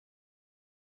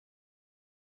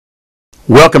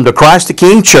Welcome to Christ the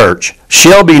King Church,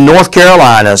 Shelby, North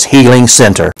Carolina's Healing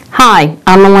Center. Hi,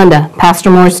 I'm Melinda, Pastor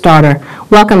Moore's daughter.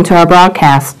 Welcome to our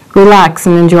broadcast. Relax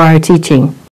and enjoy our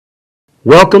teaching.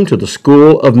 Welcome to the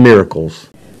School of Miracles.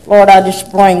 Lord, I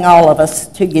just bring all of us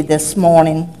to you this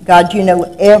morning. God, you know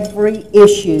every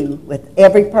issue with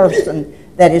every person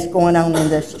that is going on in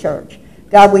this church.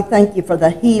 God, we thank you for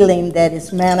the healing that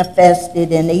is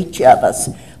manifested in each of us.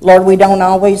 Lord, we don't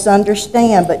always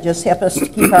understand, but just help us to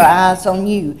keep our eyes on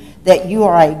you, that you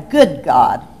are a good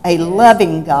God, a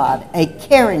loving God, a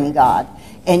caring God,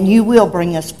 and you will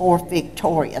bring us forth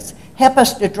victorious. Help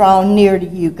us to draw near to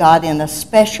you, God, in a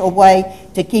special way,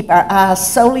 to keep our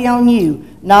eyes solely on you,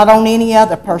 not on any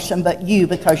other person but you,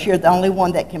 because you're the only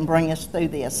one that can bring us through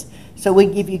this. So we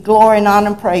give you glory and honor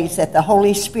and praise that the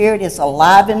Holy Spirit is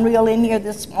alive and real in here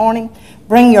this morning.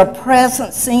 Bring your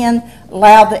presence in.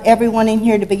 Allow everyone in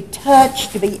here to be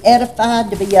touched, to be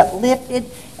edified, to be uplifted.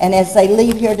 And as they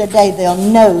leave here today, they'll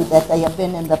know that they have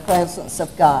been in the presence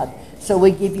of God. So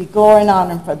we give you glory and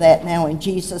honor for that now in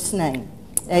Jesus' name.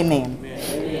 Amen.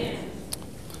 Amen.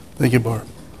 Thank you, Barb.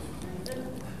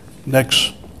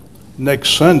 Next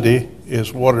Sunday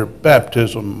is water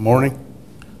baptism morning.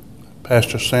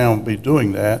 Pastor Sam will be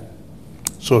doing that.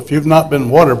 So if you've not been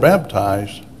water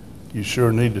baptized, you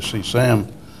sure need to see Sam.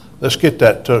 Let's get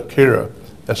that took care of.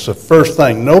 That's the first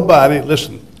thing. Nobody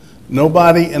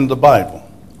in the Bible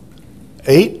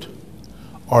ate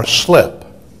or slept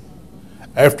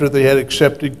after they had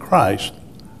accepted Christ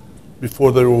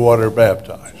before they were water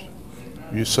baptized.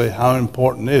 You say, how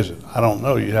important is it? I don't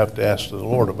know. You have to ask the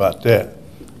Lord about that.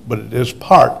 But it is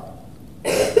part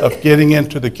of getting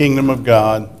into the kingdom of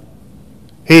God.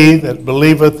 He that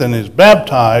believeth and is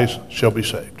baptized shall be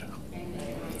saved.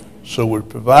 So we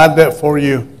provide that for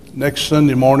you next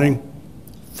Sunday morning,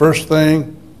 first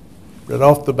thing, right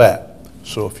off the bat.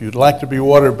 So if you'd like to be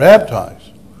water baptized,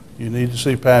 you need to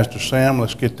see Pastor Sam.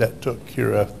 Let's get that took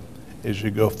care of as you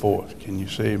go forth. Can you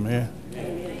say amen?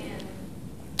 Amen.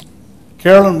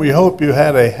 Carolyn, we hope you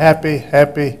had a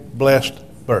happy, blessed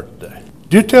birthday.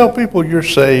 Do you tell people you're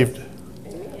saved?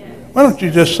 Amen. Why don't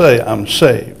you just say, I'm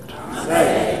saved. I'm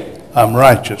saved. I'm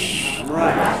righteous. I'm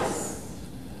righteous.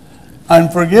 I'm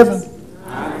forgiven.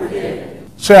 I'm forgiven.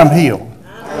 Say, I'm healed.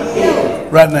 I'm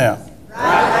healed. Right now.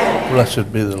 Right now.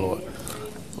 Blessed be the Lord.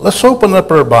 Let's open up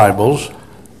our Bibles.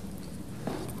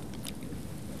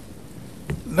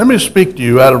 Let me speak to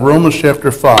you out of Romans chapter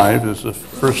 5. Is the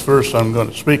first verse I'm going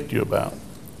to speak to you about.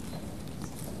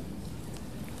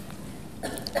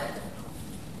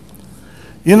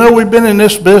 You know, we've been in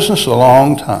this business a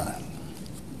long time.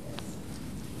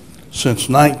 Since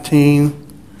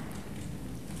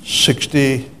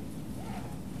 1960,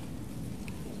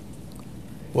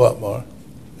 what, Mark?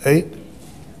 8?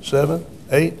 7?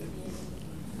 8?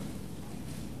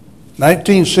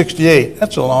 1968.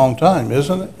 That's a long time,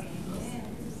 isn't it?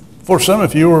 For some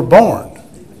of you were born.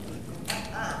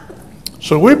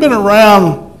 So we've been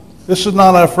around. This is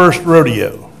not our first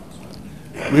rodeo.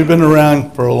 We've been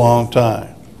around for a long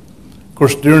time. Of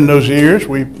course, during those years,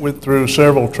 we went through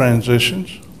several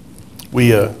transitions.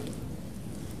 We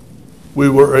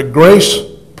were a grace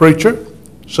preacher.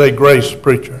 Say grace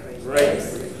preacher.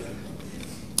 Grace.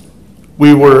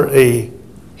 We were a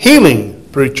healing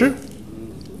preacher.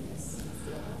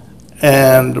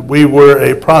 And we were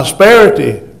a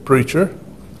prosperity preacher.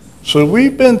 So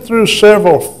we've been through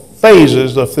several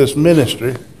phases of this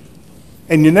ministry,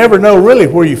 and you never know really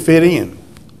where you fit in.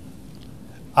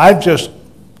 I've just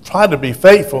tried to be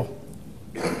faithful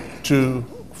to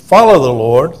follow the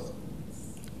Lord,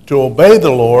 to obey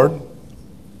the Lord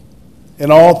in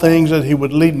all things that he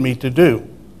would lead me to do.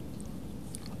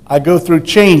 I go through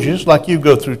changes like you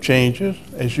go through changes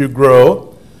as you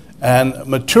grow and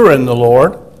mature in the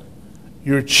Lord.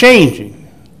 You're changing.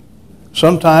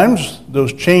 Sometimes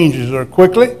those changes are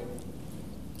quickly,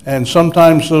 and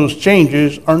sometimes those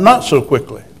changes are not so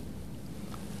quickly.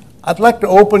 I'd like to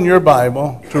open your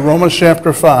Bible to Romans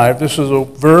chapter 5. This is a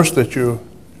verse that you're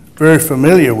very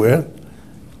familiar with.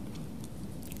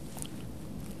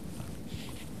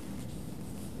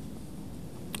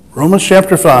 Romans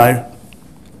chapter 5,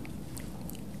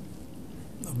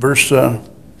 verse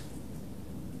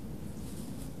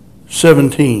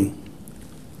 17.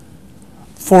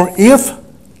 For if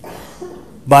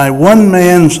by one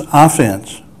man's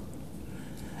offense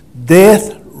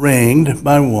death reigned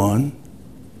by one,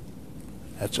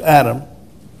 that's Adam,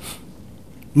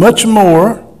 much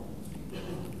more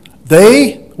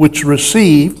they which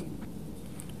receive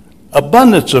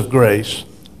abundance of grace,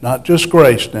 not just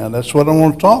grace now, that's what I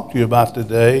want to talk to you about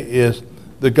today, is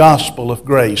the gospel of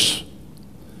grace,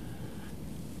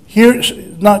 Here it's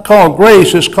not called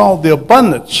grace, it's called the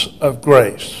abundance of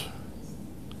grace.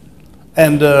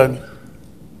 And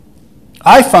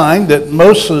I find that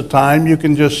most of the time you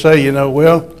can just say,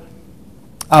 well,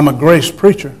 I'm a grace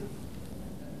preacher.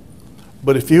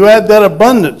 But if you add that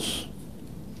abundance,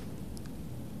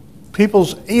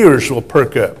 people's ears will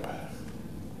perk up.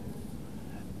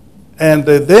 And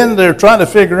then they're trying to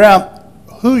figure out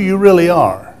who you really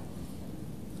are.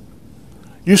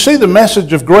 You see, the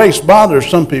message of grace bothers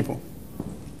some people.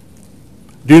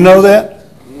 Do you know that?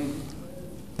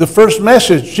 The first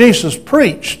message Jesus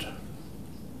preached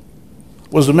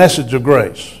was a message of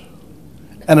grace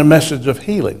and a message of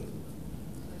healing,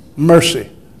 mercy.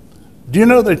 Do you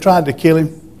know they tried to kill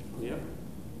him? Yeah.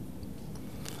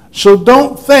 So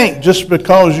don't think just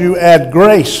because you add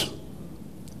grace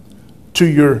to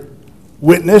your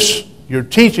witness, your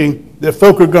teaching, that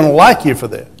folk are going to like you for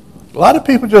that. A lot of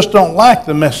people just don't like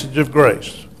the message of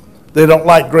grace. They don't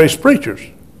like grace preachers.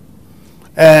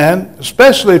 And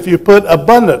especially if you put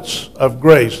abundance of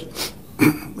grace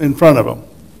in front of them.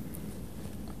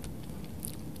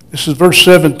 This is verse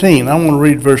 17. I want to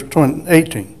read verse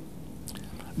 18.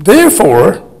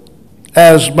 Therefore,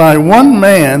 as by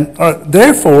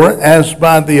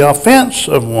the offense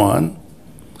of one,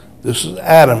 this is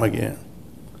Adam again,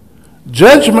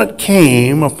 judgment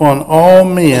came upon all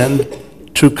men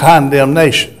to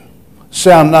condemnation.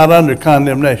 Say, I'm not under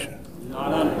condemnation.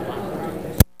 Not under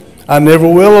condemnation. I never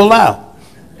will allow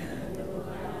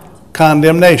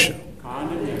condemnation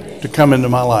to come into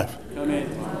my life.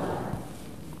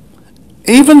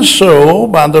 Even so,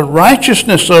 by the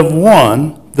righteousness of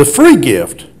one, the free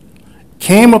gift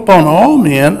came upon all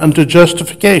men unto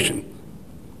justification.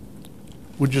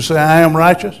 Would you say, I am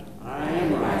righteous? I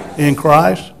am righteous. In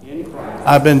Christ? In Christ.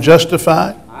 I've been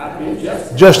justified? I've been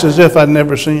justified. Just as if I'd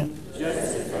never sinned.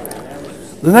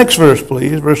 The next verse,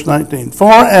 please, verse 19.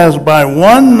 For as by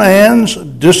one man's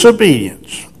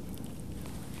disobedience,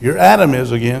 here Adam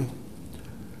is again,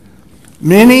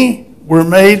 many were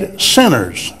made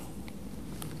sinners.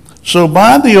 So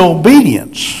by the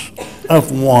obedience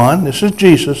of one, this is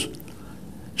Jesus,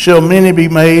 shall many be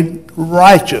made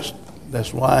righteous.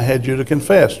 That's why I had you to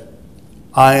confess,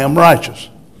 I am righteous.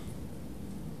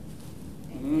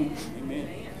 Amen.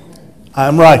 I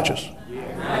am righteous.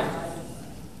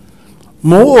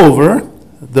 Moreover,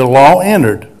 the law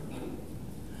entered,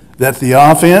 that the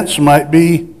offense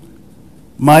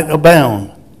might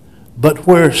abound. But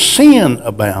where sin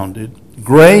abounded,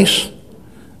 grace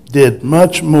did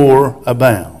much more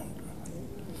abound.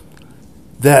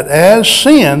 That as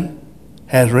sin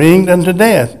has reigned unto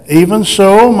death, even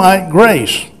so might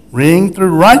grace reign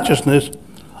through righteousness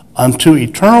unto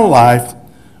eternal life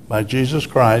by Jesus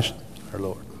Christ our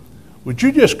Lord. Would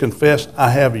you just confess,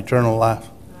 I have eternal life?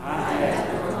 I have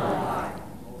eternal life.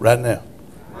 Right now.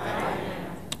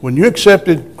 When you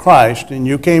accepted Christ and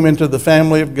you came into the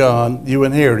family of God, you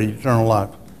inherited eternal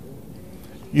life.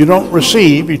 You don't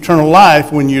receive eternal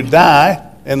life when you die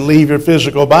and leave your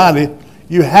physical body.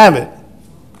 You have it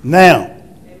now,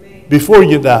 before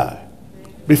you die,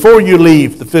 before you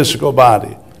leave the physical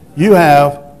body. You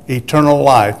have eternal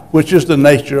life, which is the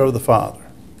nature of the Father.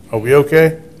 Are we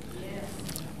okay?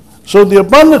 So the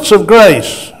abundance of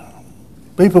grace,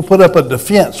 people put up a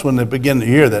defense when they begin to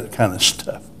hear that kind of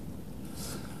stuff.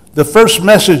 The first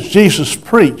message Jesus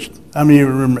preached, how many of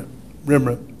you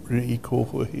remember?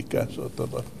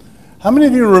 How many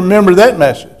of you remember that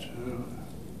message?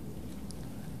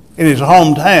 In his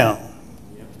hometown.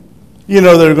 You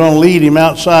know they're going to lead him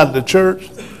outside the church.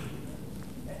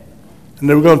 And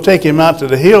they were going to take him out to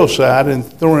the hillside and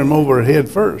throw him over head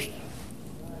first.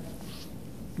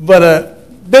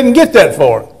 But didn't get that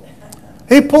far.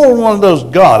 He pulled one of those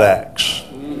God acts.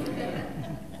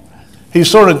 He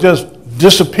sort of just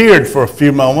disappeared for a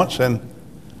few moments, and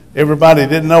everybody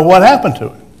didn't know what happened to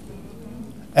him.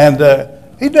 And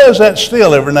he does that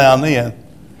still every now and then.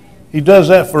 He does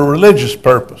that for religious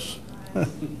purpose,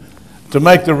 to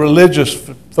make the religious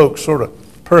folks sort of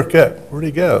perk up. Where'd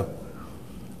he go?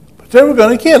 But they were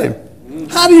going to kill him.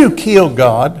 How do you kill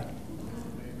God?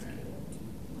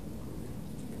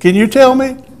 Can you tell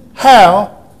me?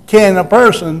 How can a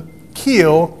person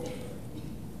kill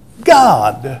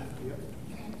God?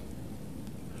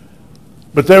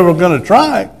 But they were going to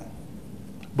try it.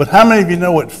 But how many of you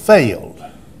know it failed?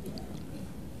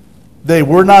 They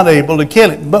were not able to kill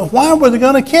him. But why were they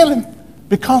going to kill him?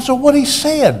 Because of what he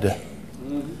said.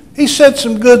 He said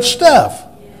some good stuff.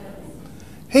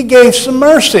 He gave some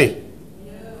mercy.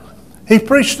 He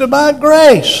preached about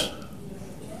grace.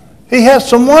 He had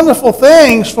some wonderful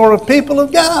things for the people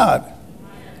of God.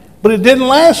 But it didn't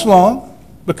last long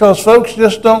because folks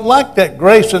just don't like that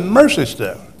grace and mercy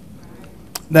stuff.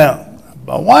 Now,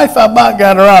 my wife, I about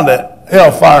got around that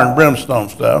hellfire and brimstone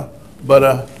stuff,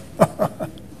 but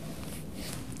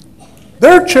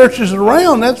there are churches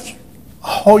around, that's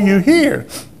all you hear.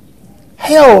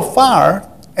 Hellfire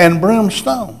and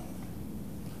brimstone.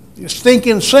 You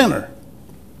stinking sinner.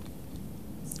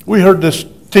 We heard this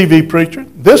TV preacher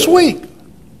this week.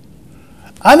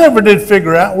 I never did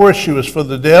figure out where she was for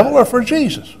the devil or for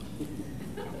Jesus.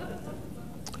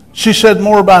 She said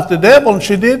more about the devil than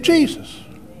she did Jesus.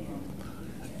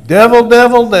 Devil,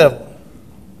 devil, devil.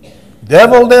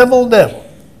 Devil, devil, devil.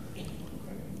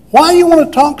 Why do you want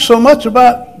to talk so much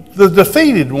about the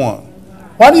defeated one?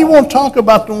 Why do you want to talk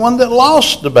about the one that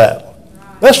lost the battle?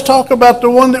 Let's talk about the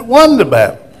one that won the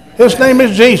battle. His name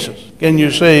is Jesus. Can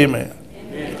you say amen?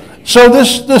 Amen. So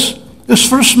this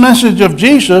first message of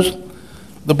Jesus,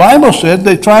 the Bible said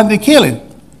they tried to kill him.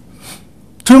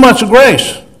 Too much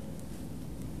grace.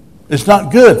 It's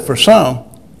not good for some,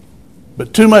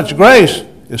 but too much grace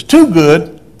is too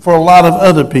good for a lot of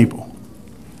other people.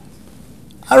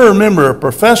 I remember a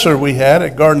professor we had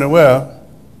at Gardner Webb.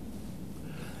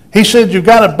 He said you've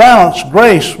got to balance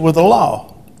grace with the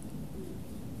law.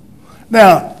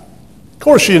 Now, of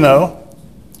course, you know,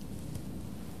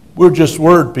 we're just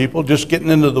word people, just getting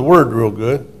into the word real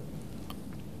good.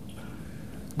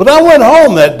 But I went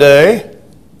home that day,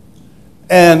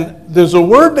 and there's a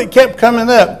word that kept coming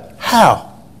up.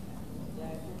 How?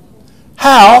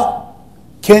 How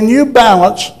can you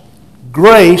balance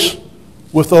grace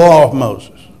with the law of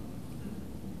Moses?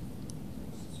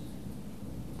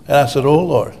 And I said, oh,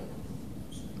 Lord,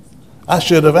 I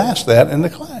should have asked that in the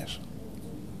class.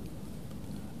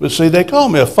 But see, they call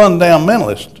me a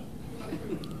fundamentalist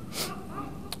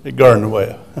at Gardner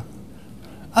Webb.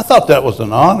 I thought that was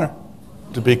an honor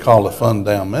to be called a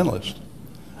fundamentalist.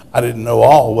 I didn't know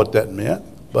all what that meant,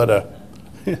 but,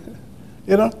 you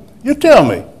know, you tell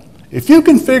me, if you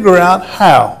can figure out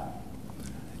how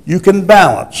you can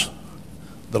balance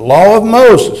the law of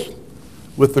Moses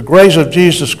with the grace of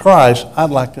Jesus Christ, I'd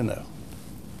like to know.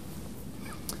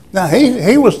 Now,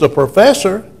 he was the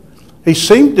professor. He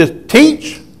seemed to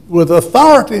teach with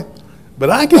authority, but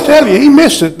I can tell you, he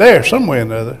missed it there some way or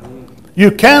another.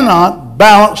 You cannot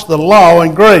balance the law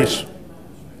and grace.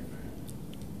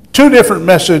 Two different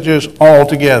messages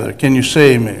altogether. Can you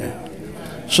say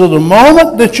amen? So the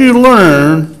moment that you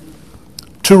learn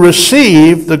to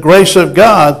receive the grace of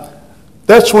God,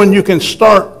 that's when you can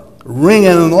start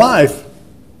ringing in life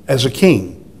as a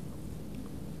king.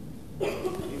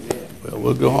 Well,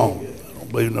 we'll go home. I don't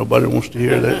believe nobody wants to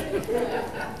hear that.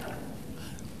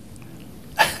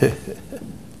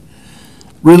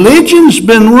 Religion's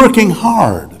been working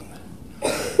hard.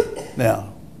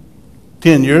 Now,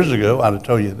 10 years ago, I'd have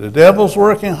told you the devil's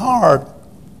working hard.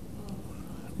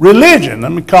 Religion,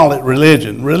 let me call it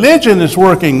religion. Religion is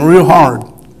working real hard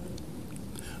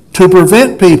to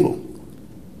prevent people,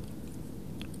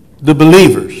 the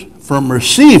believers, from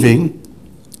receiving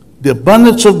the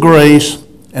abundance of grace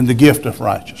and the gift of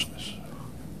righteousness.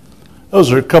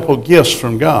 Those are a couple of gifts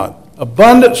from God.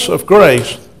 Abundance of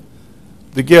grace,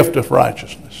 the gift of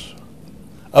righteousness.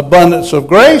 Abundance of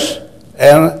grace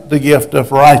and the gift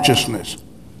of righteousness.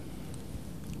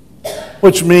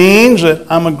 Which means that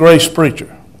I'm a grace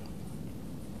preacher.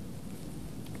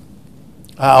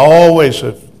 I always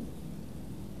have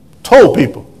told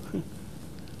people,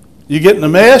 you get in a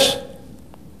mess,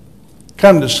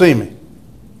 come to see me.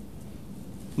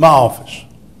 My office.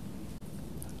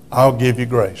 I'll give you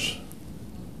grace.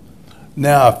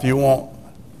 Now, if you want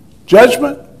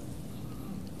judgment,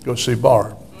 go see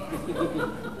Barb.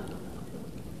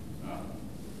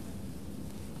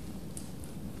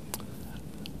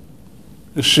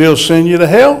 She'll send you to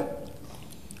hell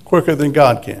quicker than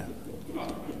God can.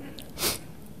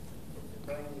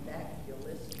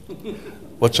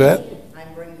 What's that? I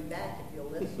can bring you back if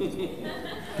you'll listen.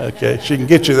 Okay, she can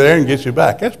get you there and get you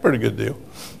back. That's a pretty good deal,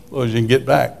 as long as you can get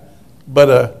back.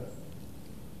 But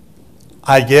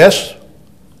I guess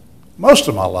most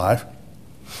of my life,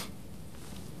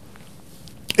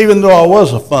 even though I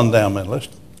was a fundamentalist,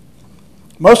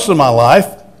 most of my life,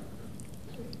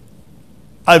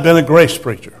 I've been a grace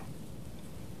preacher.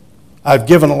 I've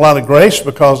given a lot of grace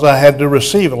because I had to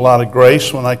receive a lot of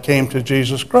grace when I came to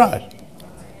Jesus Christ.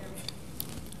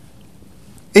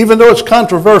 Even though it's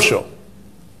controversial.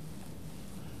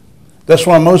 That's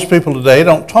why most people today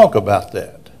don't talk about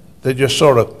that. They just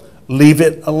sort of leave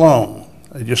it alone.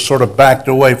 They just sort of backed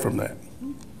away from that.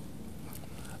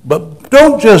 But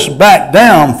don't just back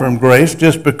down from grace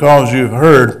just because you've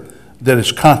heard that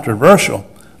it's controversial.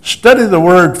 Study the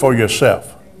Word for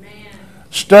yourself.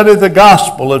 Study the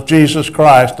gospel of Jesus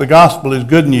Christ. The gospel is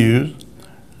good news.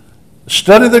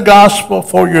 Study the gospel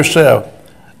for yourself.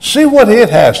 See what it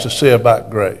has to say about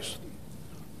grace.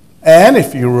 And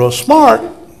if you're real smart,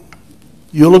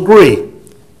 you'll agree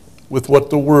with what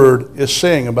the Word is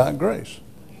saying about grace.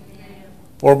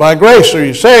 For by grace are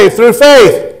you saved through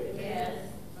faith.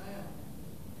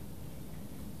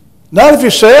 Not of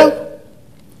yourself.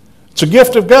 It's a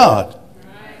gift of God.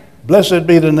 Blessed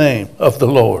be the name of the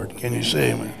Lord. Can you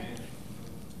say amen?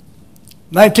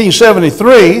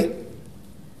 1973,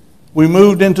 we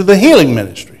moved into the healing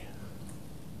ministry.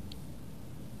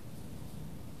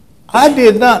 I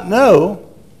did not know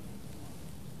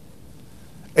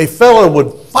a fellow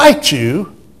would fight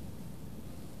you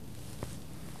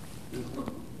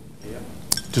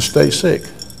to stay sick.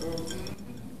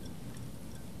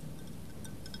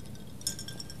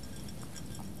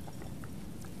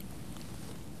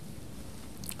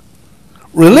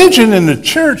 Religion in the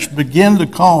church began to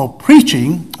call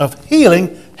preaching of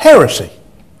healing heresy.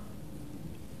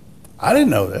 I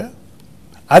didn't know that.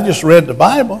 I just read the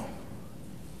Bible,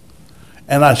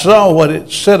 and I saw what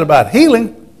it said about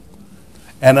healing,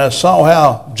 and I saw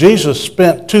how Jesus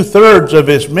spent 2/3 of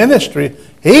his ministry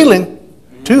healing,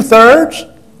 2/3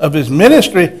 of his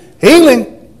ministry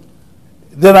healing.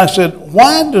 Then I said,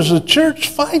 why does the church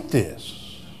fight this?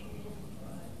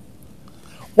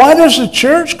 Why does the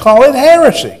church call it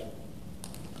heresy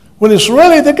when it's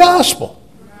really the gospel?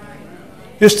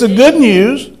 It's the good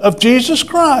news of Jesus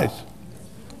Christ.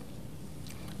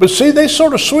 But see, they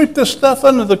sort of sweep this stuff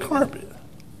under the carpet.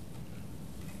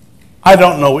 I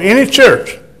don't know any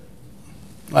church.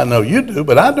 I know you do,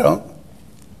 but I don't.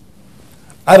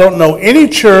 I don't know any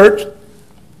church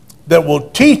that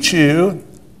will teach you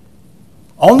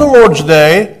on the Lord's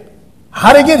Day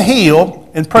how to get healed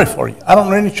and pray for you. I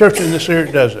don't know any church in this area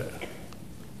that does that.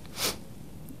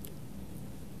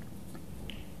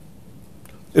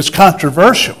 It's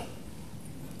controversial.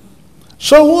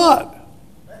 So what?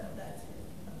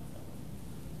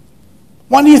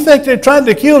 Why do you think they tried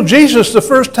to kill Jesus the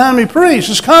first time he preached?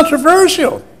 It's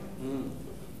controversial.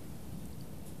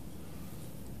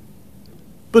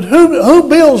 But who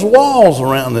builds walls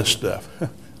around this stuff?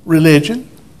 Religion.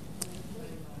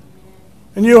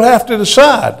 And you'll have to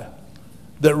decide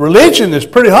that religion is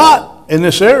pretty hot in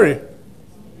this area.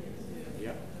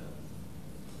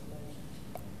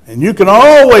 And you can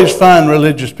always find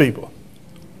religious people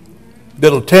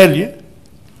that'll tell you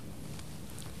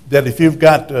that if you've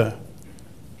got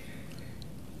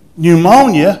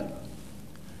pneumonia,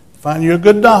 find you a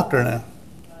good doctor now.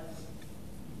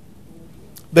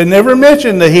 They never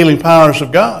mention the healing powers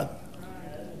of God.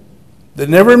 They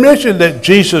never mention that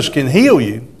Jesus can heal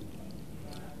you.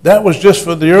 That was just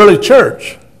for the early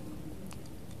church.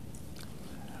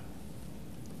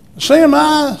 Sam,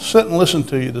 I sit and listen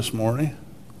to you this morning.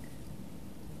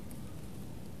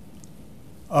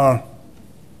 Why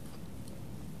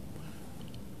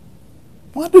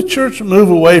did the church move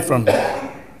away from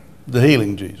the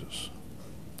healing Jesus?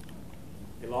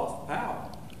 They lost the power.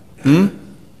 The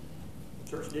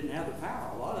church didn't have the power.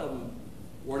 A lot of them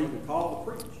weren't even called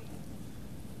to preach.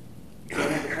 You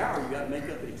don't have the power, you got to make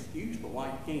up an excuse for why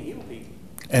you can't heal people.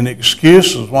 And the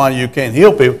excuse is why you can't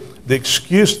heal people. The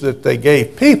excuse that they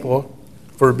gave people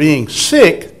for being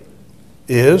sick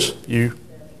is you're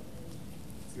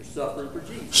suffering for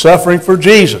Jesus. Suffering for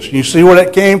Jesus. You see where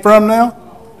that came from now?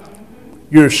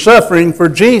 You're suffering for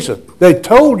Jesus. They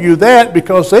told you that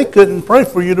because they couldn't pray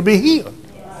for you to be healed.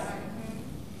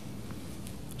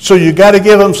 So you got to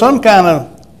give them some kind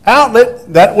of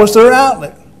outlet. That was their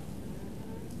outlet.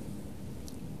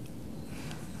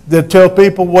 They'd tell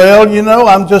people, well, you know,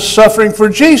 I'm just suffering for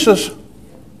Jesus.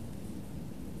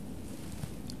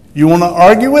 You want to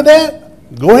argue with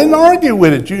that? Go ahead and argue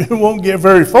with it. You won't get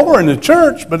very far in the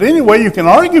church, but anyway, you can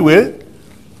argue with it.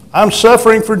 I'm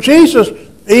suffering for Jesus,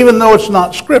 even though it's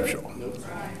not scriptural.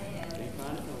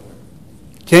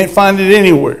 Can't find it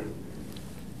anywhere.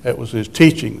 That was his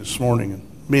teaching this morning in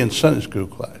men's Sunday school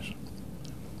class.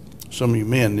 Some of you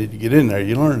men need to get in there.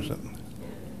 You learn something.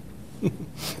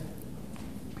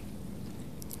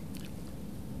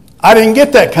 I didn't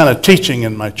get that kind of teaching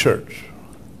in my church.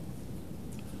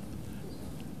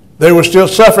 They were still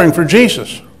suffering for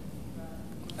Jesus.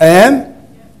 And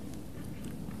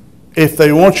if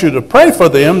they want you to pray for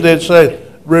them, they'd say,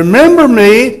 remember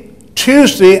me,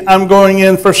 Tuesday I'm going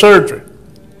in for surgery.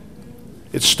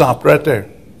 It stopped right there.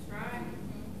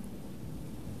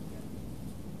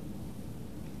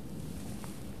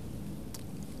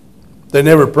 They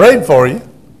never prayed for you.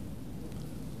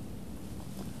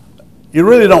 You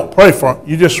really don't pray for them.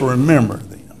 You just remember them.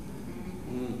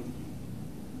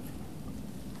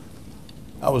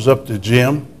 I was up to the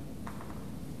gym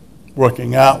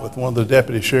working out with one of the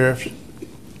deputy sheriffs.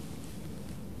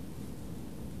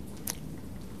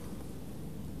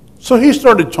 So he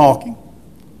started talking.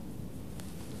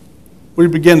 We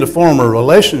began to form a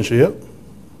relationship.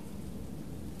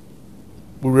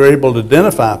 We were able to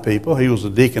identify people. He was a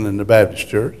deacon in the Baptist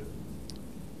church.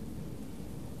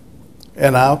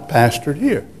 And I pastored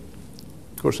here.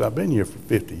 Of course, I've been here for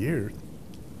 50 years,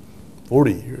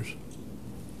 40 years.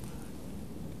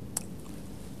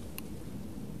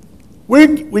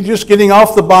 We're just getting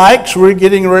off the bikes. We're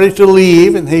getting ready to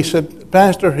leave. And he said,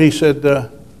 Pastor, he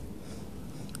said,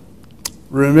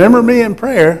 remember me in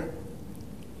prayer.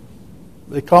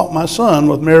 They caught my son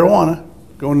with marijuana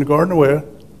going to Garden Well.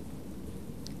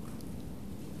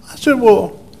 I said,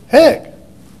 well, heck,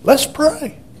 let's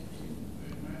pray.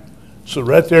 So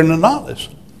right there in the Nautilus,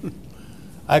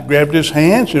 I grabbed his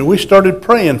hands and we started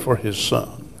praying for his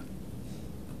son.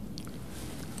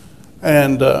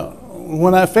 And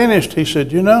when I finished, he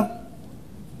said, you know,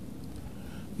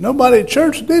 nobody at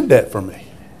church did that for me.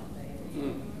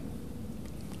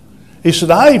 He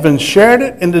said, I even shared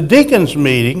it in the deacons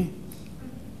meeting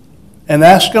and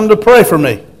asked them to pray for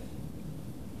me.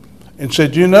 And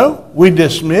said, you know, we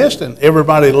dismissed and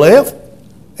everybody left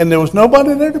and there was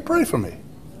nobody there to pray for me.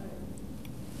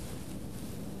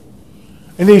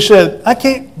 And he said, I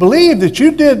can't believe that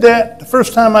you did that the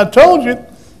first time I told you.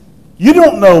 You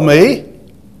don't know me.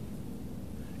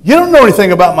 You don't know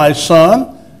anything about my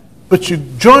son, but you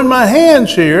joined my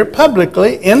hands here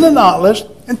publicly in the Nautilus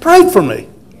and prayed for me.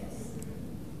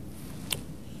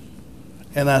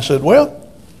 And I said,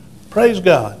 well, praise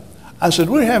God. I said,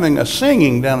 we're having a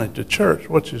singing down at the church.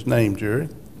 What's his name, Jerry?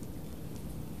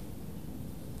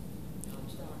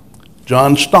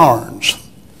 John Starnes.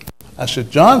 I said,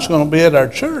 John's going to be at our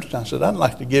church. I said, I'd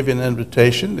like to give you an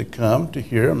invitation to come to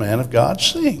hear a man of God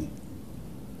sing.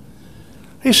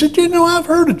 He said, you know, I've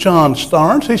heard of John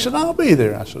Starnes. He said, I'll be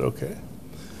there. I said, okay.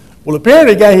 Well,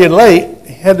 apparently he got here late.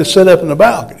 He had to sit up in the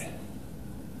balcony.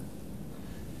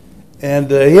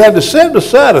 And he had to sit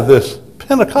beside of this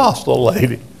Pentecostal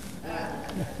lady.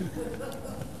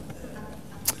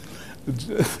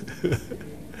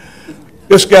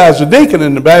 This guy's a deacon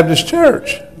in the Baptist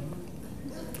church.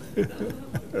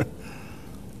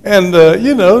 And,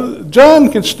 you know,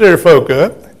 John can stir folk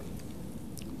up.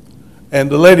 And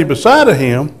the lady beside of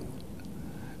him,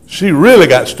 she really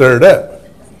got stirred up.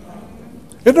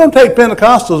 It don't take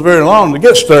Pentecostals very long to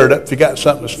get stirred up if you got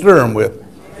something to stir them with.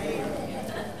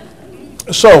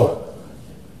 So,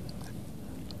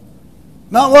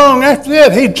 not long after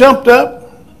that, he jumped up,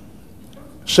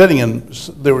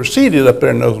 they were seated up there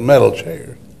in those metal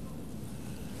chairs.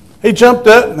 He jumped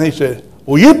up and he said,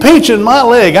 well, you pinching my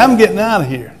leg, I'm getting out of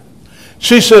here.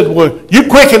 She said, well, you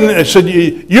quicken, said,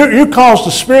 you caused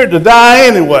the spirit to die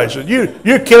anyway. Said,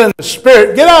 you're killing the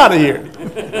spirit, get out of here.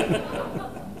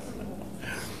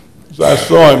 So I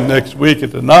saw him next week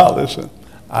at the Nautilus, and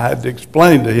I had to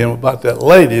explain to him about that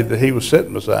lady that he was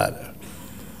sitting beside her.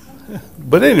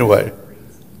 But anyway,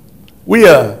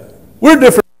 we're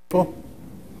different people.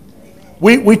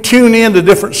 We tune in to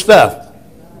different stuff.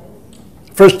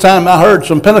 First time I heard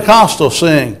some Pentecostals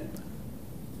sing,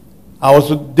 I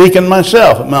was a deacon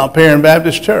myself at Mount Perrin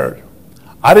Baptist Church.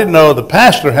 I didn't know the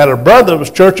pastor had a brother that was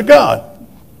Church of God.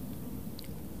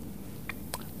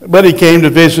 But he came to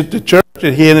visit the church,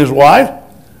 and he and his wife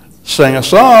sang a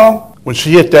song. When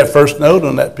she hit that first note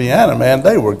on that piano, man,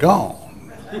 they were gone.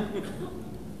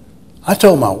 I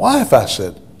told my wife, I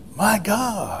said, my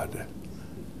God,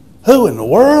 who in the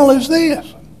world is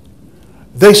this?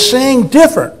 They sing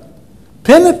different.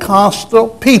 Pentecostal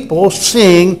people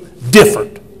sing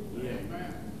different.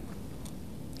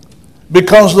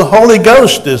 Because the Holy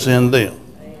Ghost is in them.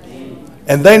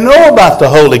 And they know about the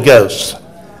Holy Ghost.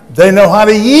 They know how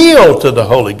to yield to the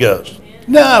Holy Ghost.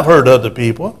 Now, I've heard other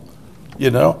people, you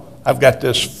know, I've got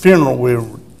this funeral, we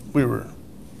were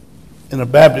in a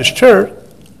Baptist church,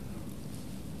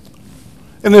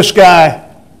 and this guy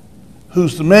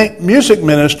who's the music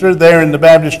minister there in the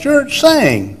Baptist church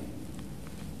sang,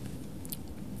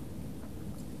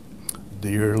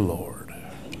 Dear Lord.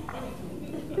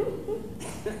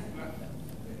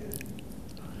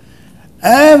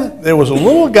 And there was a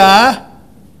little guy,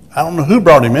 I don't know who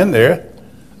brought him in there,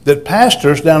 that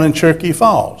pastors down in Cherokee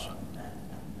Falls.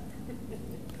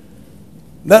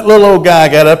 That little old guy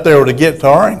got up there with a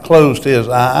guitar and closed his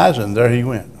eyes, and there he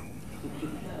went.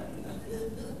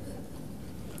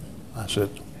 I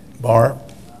said, Barb,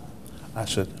 I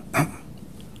said,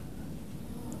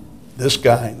 this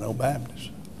guy ain't no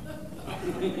Baptist.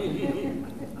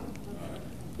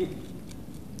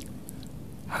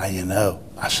 How you know?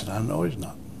 I said, I know he's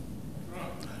not.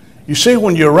 You see,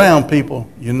 when you're around people,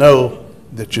 you know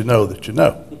that you know that you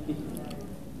know.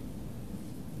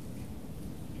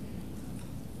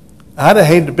 I'd have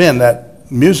hated to have been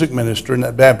that music minister in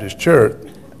that Baptist church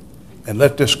and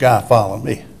let this guy follow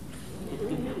me.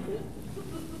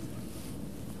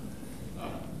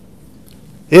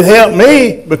 It helped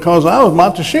me because I was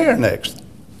about to share next.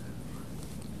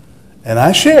 And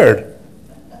I shared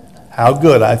how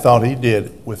good I thought he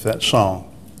did with that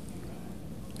song.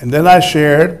 And then I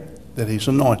shared that he's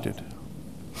anointed.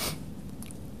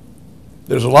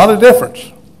 There's a lot of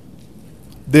difference.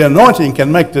 The anointing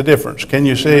can make the difference. Can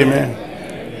you say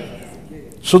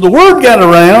amen? So the word got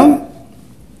around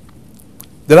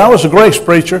that I was a grace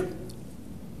preacher,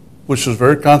 which was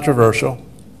very controversial.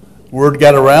 Word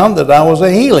got around that I was a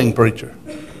healing preacher,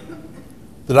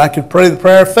 that I could pray the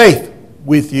prayer of faith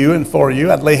with you and for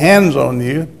you. I'd lay hands on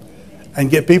you and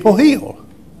get people healed.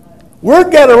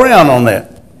 Word got around on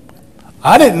that.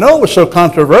 I didn't know it was so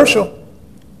controversial.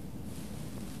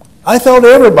 I thought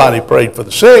everybody prayed for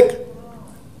the sick.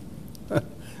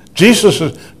 Jesus,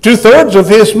 2/3 of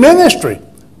his ministry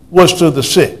was to the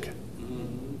sick.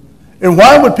 And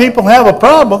why would people have a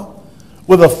problem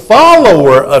with a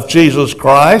follower of Jesus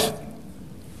Christ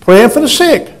praying for the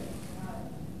sick?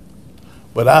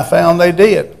 But I found they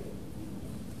did.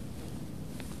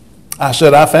 I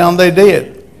said, I found they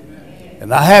did.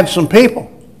 And I had some people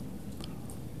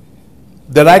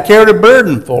that I carried a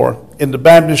burden for in the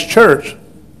Baptist church.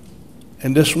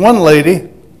 And this one lady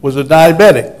was a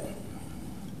diabetic.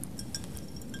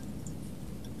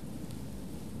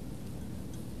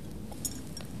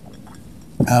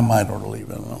 I might ought to leave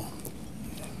it alone.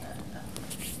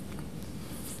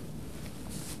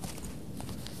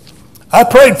 I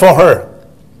prayed for her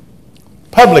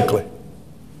publicly.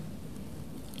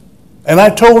 And I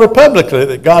told her publicly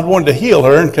that God wanted to heal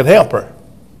her and could help her.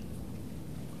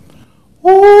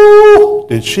 Ooh,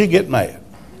 did she get mad?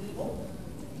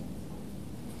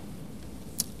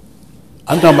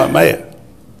 I'm talking about mad.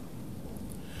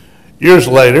 Years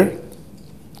later,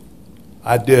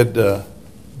 I did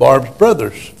Barb's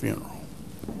brother's funeral.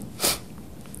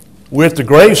 We're at the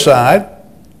graveside,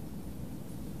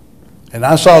 and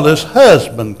I saw this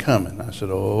husband coming. I said,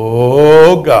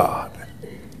 oh, God,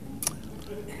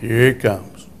 here he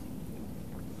comes.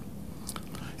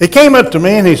 He came up to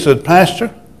me and he said,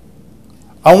 Pastor,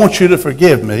 I want you to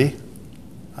forgive me.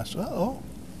 I said, uh-oh.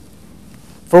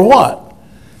 For what?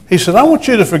 He said, I want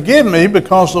you to forgive me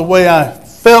because the way I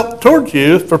felt towards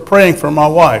you for praying for my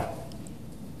wife.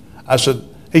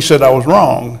 He said, I was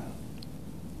wrong.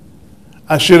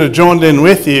 I should have joined in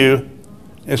with you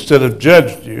instead of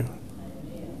judged you.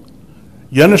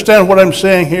 You understand what I'm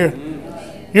saying here?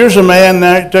 Here's a man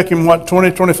now, it took him,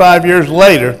 20, 25 years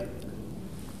later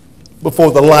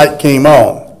before the light came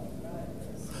on.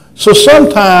 So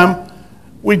sometime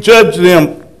we judge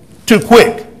them too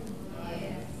quick.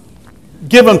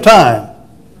 Give them time,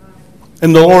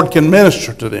 and the Lord can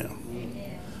minister to them.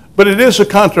 But it is a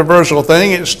controversial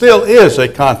thing. It still is a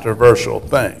controversial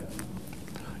thing.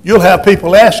 You'll have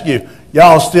people ask you,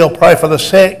 y'all still pray for the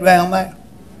sick down there?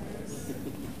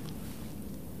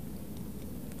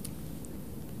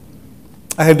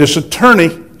 I had this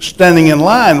attorney standing in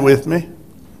line with me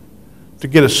to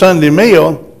get a Sunday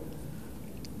meal.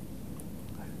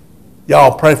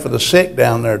 Y'all pray for the sick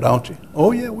down there, don't you?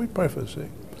 Oh, yeah, we pray for the sick.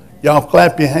 Y'all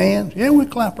clap your hands? Yeah, we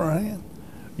clap our hands.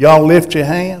 Y'all lift your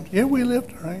hands? Yeah, we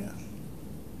lift our hands.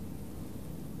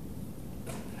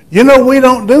 You know, we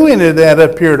don't do any of that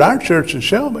up here at our church in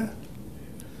Shelby.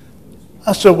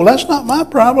 I said, well, that's not my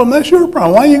problem. That's your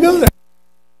problem. Why you go there?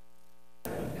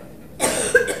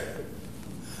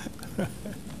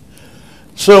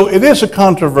 So it is a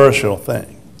controversial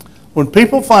thing. When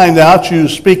people find out you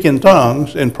speak in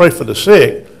tongues and pray for the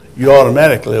sick, you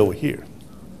automatically over here.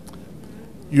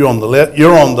 You're on the left.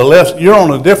 You're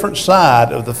on a different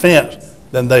side of the fence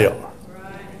than they are.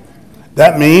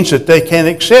 That means that they can't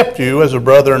accept you as a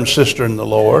brother and sister in the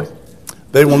Lord.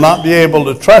 They will not be able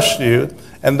to trust you,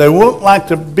 and they won't like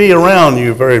to be around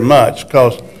you very much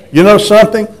because, you know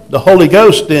something? The Holy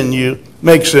Ghost in you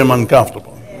makes them uncomfortable.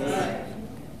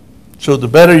 So the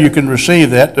better you can receive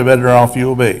that, the better off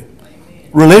you'll be.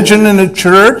 Religion in the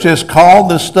church is called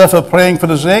this stuff of praying for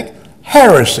the sick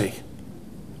heresy.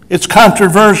 It's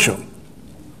controversial.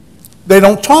 They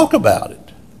don't talk about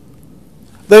it.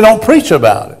 They don't preach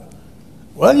about it.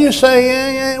 Well, you say,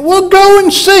 yeah, well, go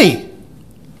and see.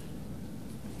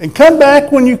 And come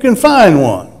back when you can find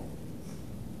one.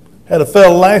 Had a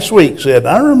fellow last week said,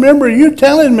 I remember you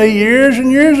telling me years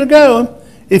and years ago,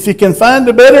 if you can find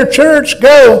a better church,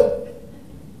 go.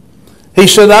 He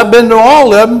said, I've been to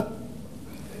all of them,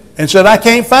 and said, I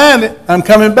can't find it. I'm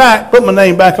coming back. Put my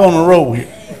name back on the roll here.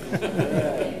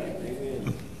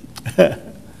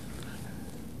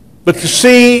 But to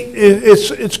see,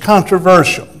 it's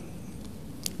controversial.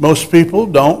 Most people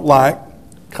don't like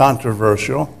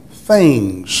controversial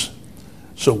things.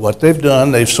 So what they've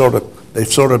done, they've sort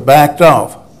of backed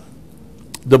off.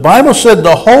 The Bible said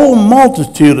the whole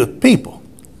multitude of people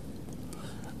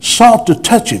sought to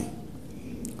touch him,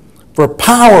 for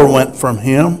power went from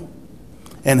him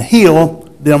and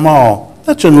healed them all.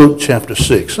 That's in Luke chapter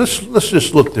 6. Let's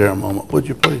just look there a moment, would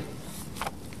you please?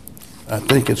 I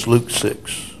think it's Luke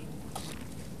 6.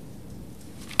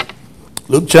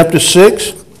 Luke chapter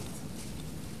 6,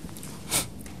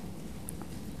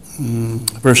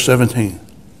 verse 17.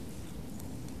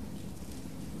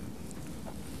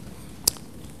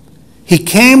 He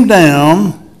came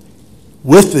down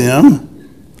with them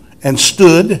and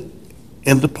stood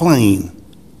in the plain.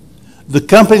 The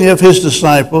company of his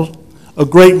disciples, a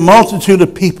great multitude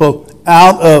of people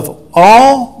out of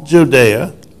all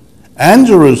Judea and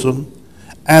Jerusalem,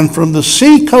 and from the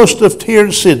sea coast of Tyre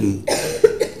and Sidon,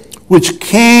 which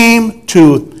came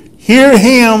to hear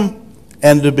him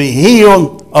and to be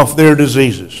healed of their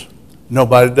diseases.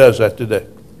 Nobody does that today.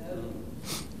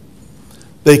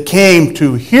 They came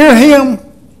to hear him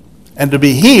and to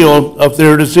be healed of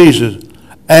their diseases.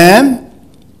 And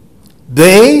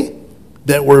they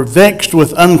that were vexed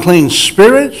with unclean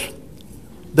spirits,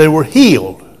 they were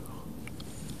healed.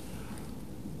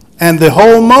 And the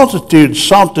whole multitude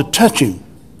sought to touch him,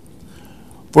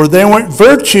 for there went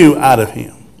virtue out of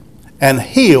him, and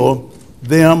healed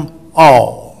them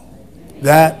all.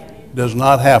 That does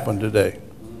not happen today.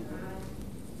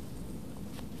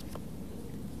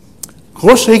 Of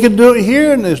course, he could do it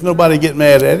here, and there's nobody get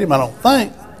mad at him, I don't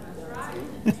think.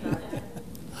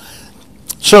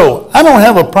 So, I don't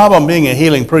have a problem being a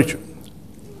healing preacher.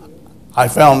 I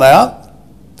found out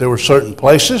there were certain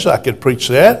places I could preach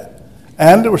that,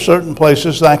 and there were certain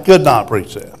places I could not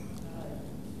preach that.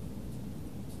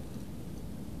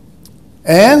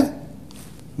 And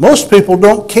most people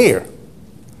don't care.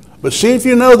 But see, if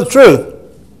you know the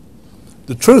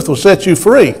truth will set you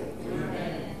free.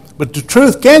 But the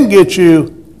truth can get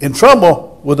you in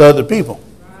trouble with other people.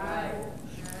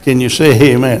 Can you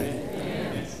say amen?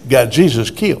 Got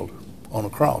Jesus killed on a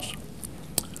cross.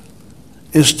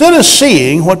 Instead of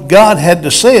seeing what God had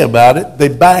to say about it, they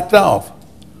backed off.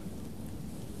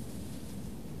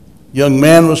 Young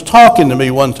man was talking to me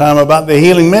one time about the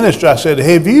healing ministry. I said,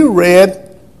 have you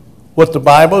read what the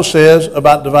Bible says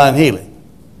about divine healing?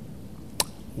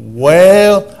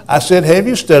 Well, I said, have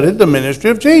you studied the ministry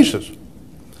of Jesus?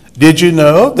 Did you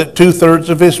know that 2/3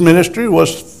 of his ministry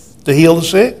was to heal the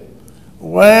sick?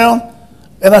 Well,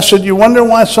 and I said, you wonder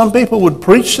why some people would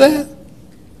preach that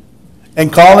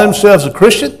and call themselves a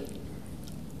Christian?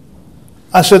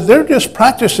 I said, they're just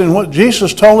practicing what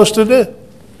Jesus told us to do.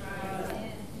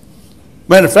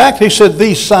 Matter of fact, he said,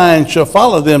 these signs shall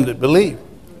follow them that believe.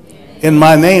 In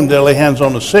my name they'll lay hands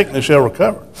on the sick and they shall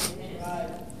recover.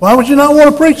 Why would you not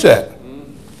want to preach that?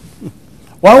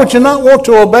 Why would you not want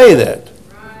to obey that?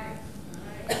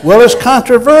 Well, it's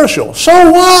controversial.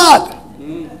 So what?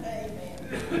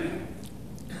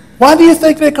 Why do you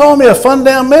think they call me a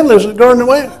fun-down mentalist at Garden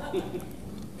Way?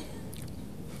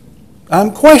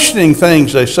 I'm questioning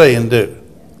things they say and do.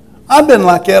 I've been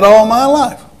like that all my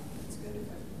life.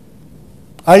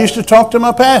 I used to talk to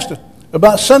my pastor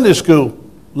about Sunday school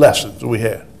lessons we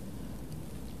had.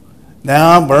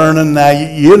 Now, Vernon, now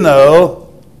you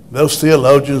know those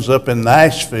theologians up in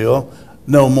Nashville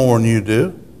know more than you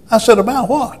do. I said, about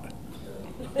what?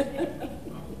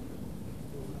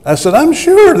 I said, I'm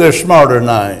sure they're smarter than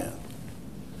I am.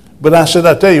 But I said,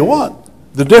 I tell you what,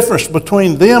 the difference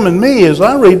between them and me is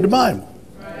I read the Bible.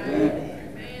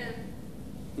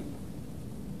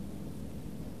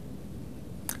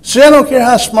 See, I don't care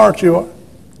how smart you are.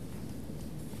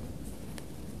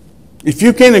 If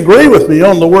you can't agree with me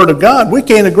on the Word of God, we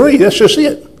can't agree. That's just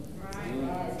it.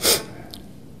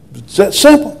 It's that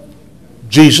simple.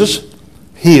 Jesus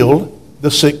healed the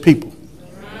sick people.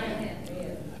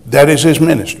 That is his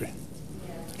ministry.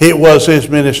 It was his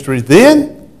ministry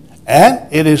then, and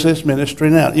it is his ministry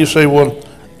now. You say, well,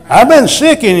 I've been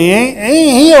sick and he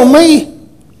ain't healed me.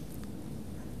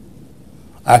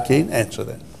 I can't answer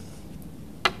that.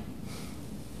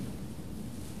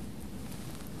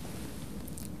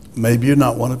 Maybe you're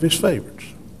not one of his favorites.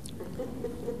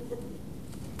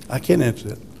 I can't answer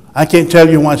that. I can't tell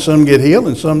you why some get healed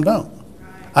and some don't.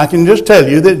 I can just tell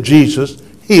you that Jesus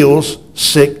heals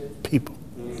sick people.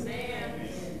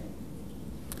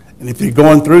 And if you're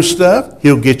going through stuff,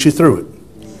 he'll get you through it.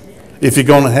 If you're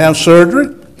going to have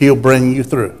surgery, he'll bring you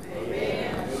through.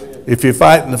 If you're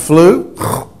fighting the flu,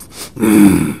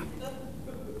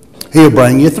 he'll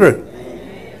bring you through.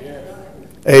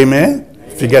 Amen.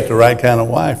 If you got the right kind of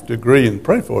wife to agree and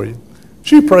pray for you.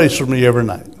 She prays for me every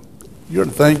night. You ought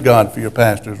to thank God for your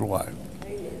pastor's wife.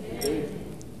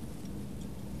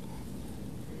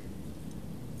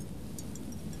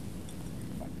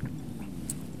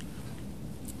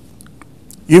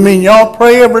 You mean y'all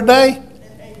pray every day?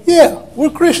 Yeah, we're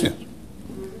Christians.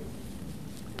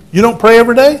 You don't pray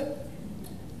every day?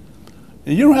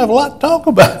 And you don't have a lot to talk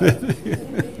about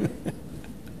it.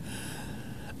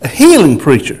 A healing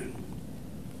preacher.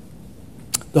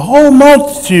 The whole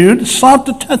multitude sought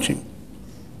to touch him.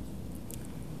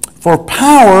 For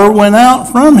power went out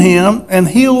from him and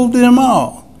healed them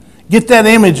all. Get that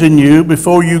image in you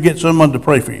before you get someone to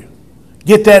pray for you.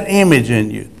 Get that image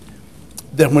in you.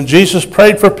 That when Jesus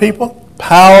prayed for people,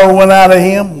 power went out of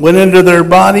him, went into their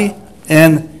body,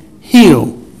 and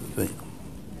healed them.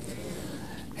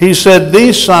 He said,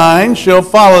 these signs shall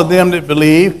follow them that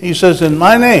believe. He says, in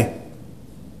my name.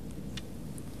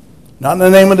 Not in the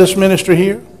name of this ministry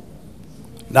here.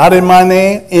 Not in my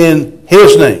name, in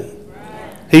his name.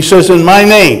 He says, in my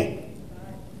name,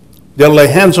 they'll lay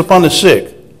hands upon the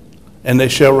sick, and they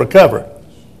shall recover.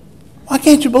 Why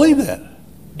can't you believe that?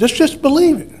 Just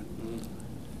believe it.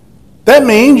 That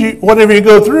means whatever you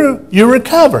go through, you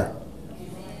recover.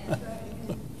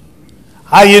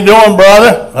 How you doing,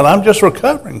 brother? Well, I'm just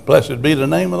recovering. Blessed be the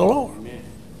name of the Lord.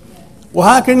 Well,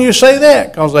 how can you say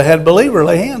that? Because I had a believer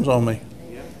lay hands on me.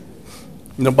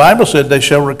 And the Bible said they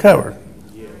shall recover.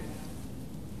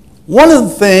 One of the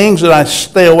things that I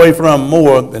stay away from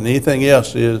more than anything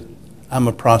else is I'm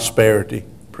a prosperity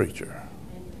preacher.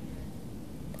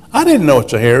 I didn't know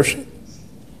it's a heresy.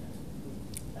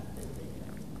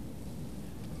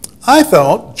 I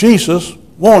thought Jesus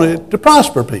wanted to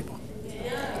prosper people.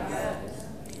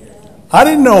 I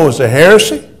didn't know it was a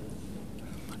heresy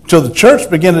until the church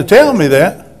began to tell me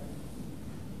that.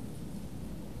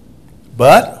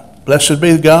 But, blessed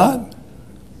be God,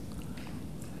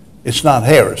 it's not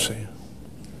heresy.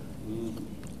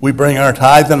 We bring our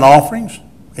tithe and offerings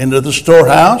into the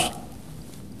storehouse,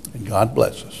 and God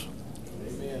bless us.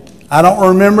 I don't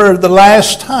remember the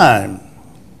last time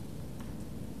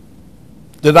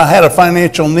that I had a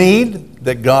financial need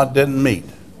that God didn't meet.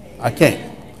 I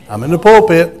can't. I'm in the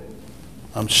pulpit.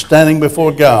 I'm standing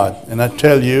before God. And I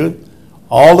tell you,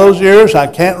 all those years, I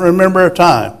can't remember a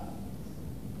time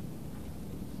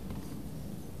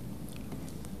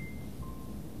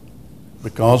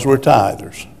because we're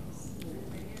tithers.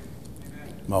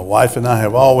 My wife and I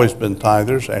have always been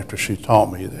tithers after she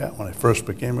taught me that when I first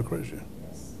became a Christian.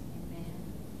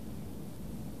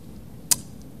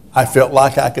 I felt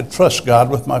like I could trust God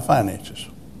with my finances.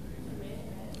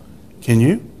 Can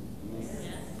you?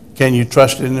 Can you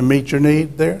trust Him to meet your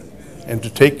need there and to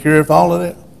take care of all of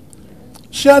that?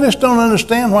 See, I just don't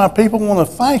understand why people want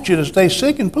to fight you to stay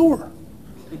sick and poor.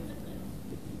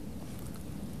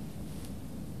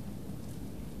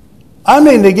 I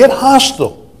mean, they get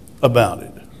hostile about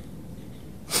it.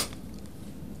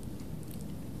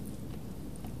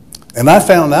 And I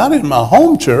found out in my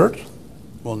home church,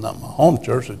 well, not my home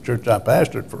church, the church I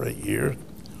pastored for 8 years,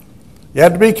 you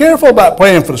have to be careful about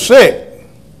praying for the sick.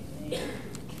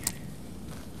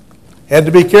 Had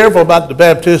to be careful about the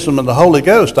baptism of the Holy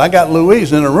Ghost. I got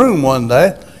Louise in a room one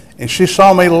day, and she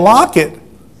saw me lock it.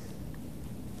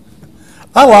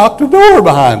 I locked the door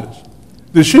behind us,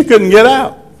 that she couldn't get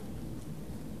out.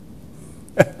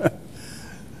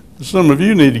 Some of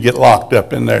you need to get locked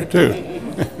up in there too.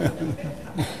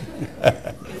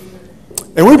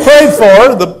 And we prayed for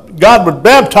her that God would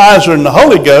baptize her in the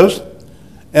Holy Ghost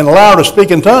and allow her to speak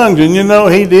in tongues. And you know,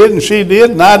 he did, and she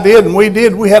did, and I did, and we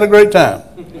did. We had a great time.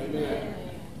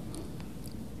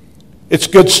 It's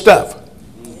good stuff.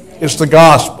 It's the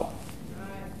gospel.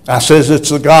 I says it's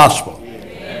the gospel.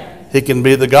 It can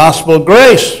be the gospel of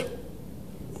grace,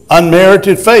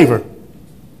 unmerited favor.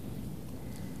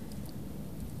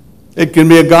 It can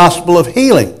be a gospel of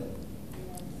healing.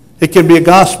 It can be a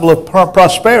gospel of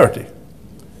prosperity.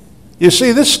 You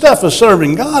see, this stuff of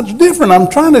serving God's different. I'm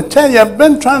trying to tell you, I've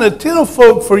been trying to tell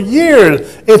folk for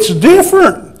years, it's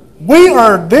different. We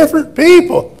are different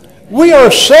people. We are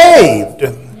saved.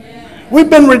 We've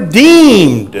been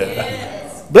redeemed.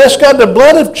 Bless God, the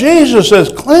blood of Jesus has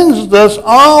cleansed us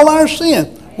all our sin.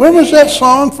 When was that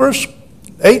song first?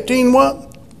 18 what?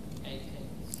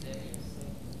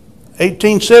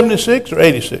 1876 or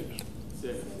 86?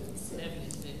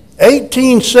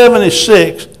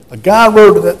 1876, a guy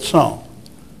wrote that song.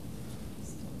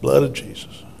 Blood of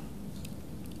Jesus.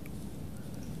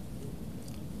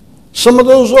 Some of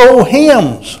those old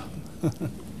hymns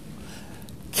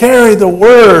carry the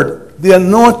word, the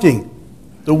anointing,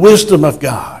 the wisdom of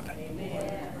God.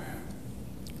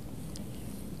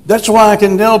 That's why I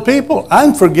can tell people,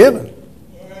 I'm forgiven.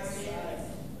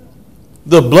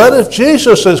 The blood of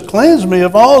Jesus has cleansed me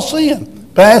of all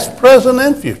sin, past, present,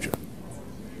 and future.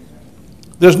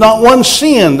 There's not one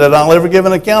sin that I'll ever give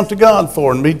an account to God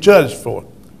for and be judged for.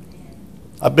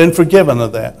 I've been forgiven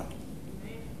of that.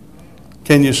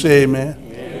 Can you say amen?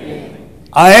 Amen.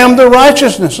 I am the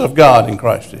righteousness of God in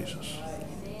Christ Jesus.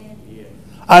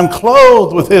 I'm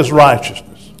clothed with his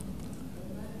righteousness.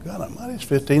 God Almighty, it's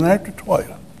 15 after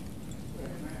 12.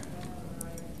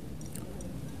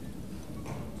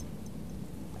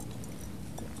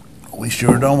 We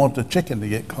sure don't want the chicken to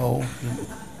get cold.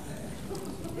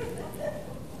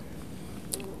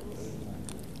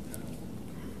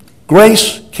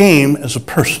 Grace came as a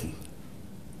person,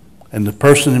 and the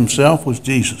person himself was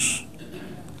Jesus.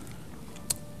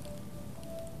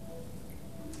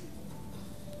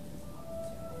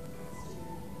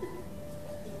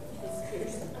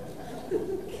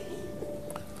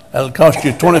 That'll cost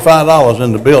you $25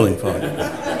 in the building fund.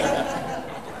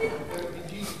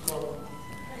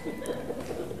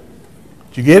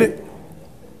 Did you get it?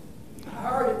 I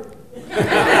heard it.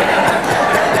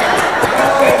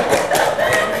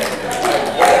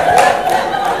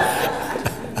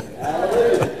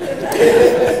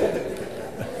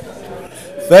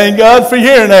 Thank God for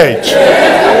hearing aids.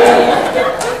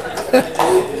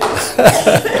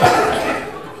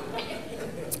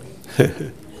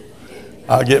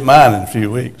 I'll get mine in a few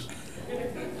weeks.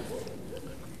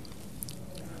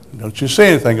 Don't you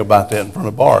say anything about that in front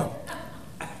of Barb,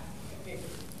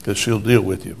 because she'll deal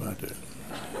with you about that.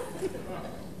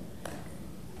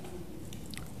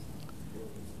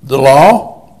 The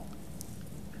law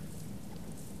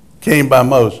came by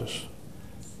Moses,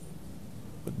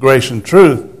 but grace and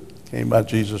truth came by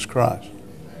Jesus Christ.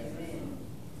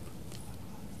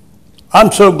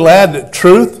 I'm so glad that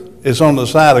truth is on the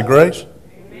side of grace.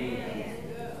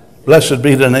 Blessed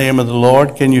be the name of the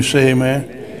Lord. Can you say amen?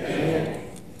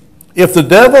 Amen? If the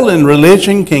devil in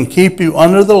religion can keep you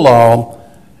under the law,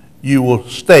 you will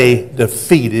stay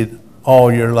defeated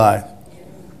all your life.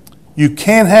 You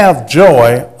can't have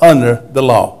joy under the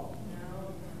law.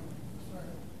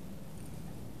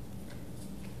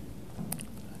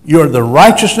 You're the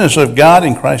righteousness of God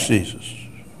in Christ Jesus.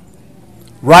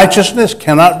 Righteousness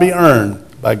cannot be earned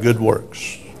by good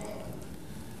works.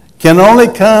 Can only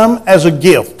come as a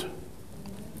gift.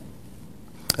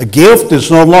 A gift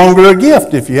is no longer a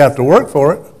gift if you have to work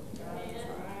for it.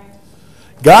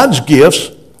 God's gifts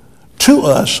to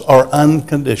us are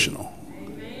unconditional.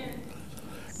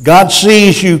 God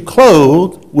sees you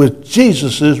clothed with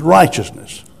Jesus'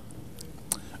 righteousness.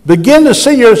 Begin to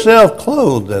see yourself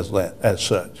clothed as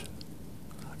such.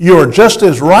 You are just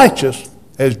as righteous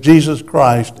as Jesus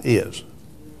Christ is.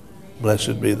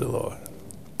 Blessed be the Lord.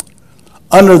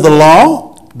 Under the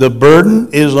law, the burden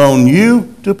is on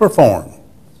you to perform.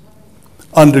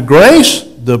 Under grace,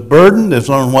 the burden is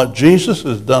on what Jesus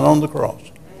has done on the cross.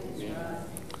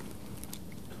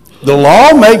 The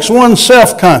law makes one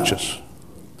self-conscious,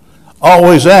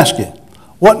 always asking,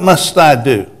 what must I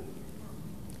do?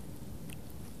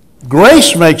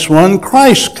 Grace makes one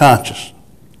Christ-conscious,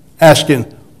 asking,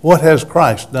 what has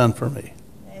Christ done for me?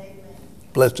 Amen.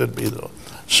 Blessed be the Lord.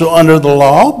 So under the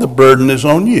law, the burden is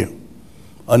on you.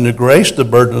 Under grace, the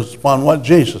burden is upon what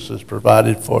Jesus has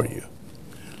provided for you.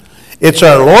 It's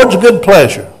our Lord's good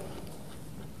pleasure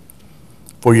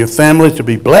for your family to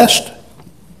be blessed,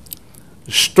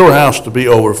 the storehouse to be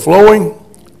overflowing,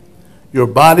 your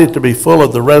body to be full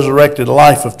of the resurrected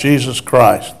life of Jesus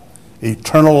Christ,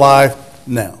 eternal life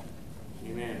now.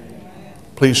 Amen.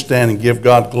 Please stand and give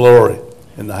God glory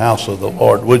in the house of the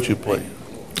Lord, would you please?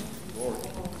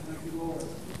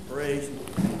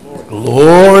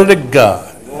 Glory to God.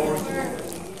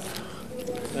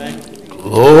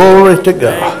 Glory to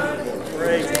God.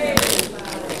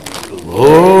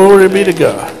 Glory be to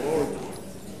God.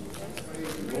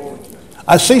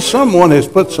 I see someone has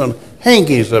put some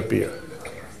hankies up here.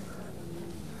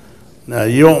 Now,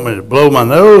 you want me to blow my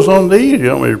nose on these? You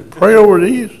want me to pray over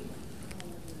these?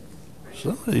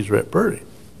 Some of these are right pretty.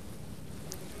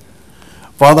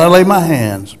 Father, I lay my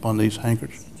hands upon these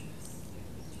handkerchiefs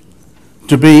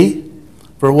to be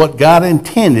for what God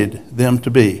intended them to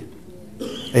be.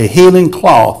 A healing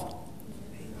cloth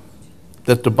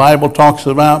that the Bible talks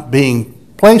about being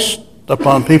placed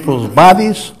upon people's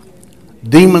bodies,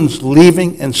 demons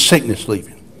leaving and sickness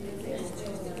leaving.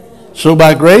 So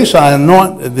by grace, I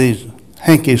anoint these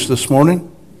hankies this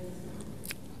morning.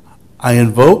 I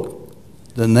invoke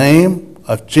the name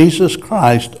of Jesus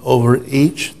Christ over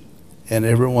each and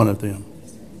every one of them.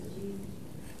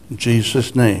 In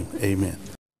Jesus' name, amen.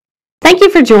 Thank you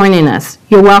for joining us.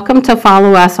 You're welcome to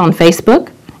follow us on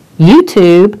Facebook,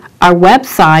 YouTube, our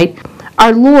website.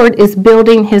 Our Lord is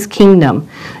building His kingdom.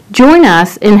 Join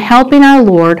us in helping our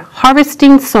Lord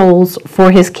harvesting souls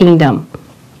for His kingdom.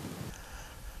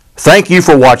 Thank you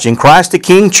for watching Christ the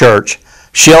King Church,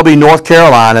 Shelby, North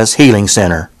Carolina's Healing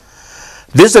Center.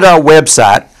 Visit our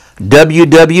website,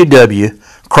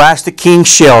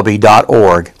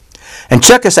 www.christthekingshelby.org, and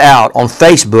check us out on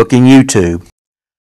Facebook and YouTube.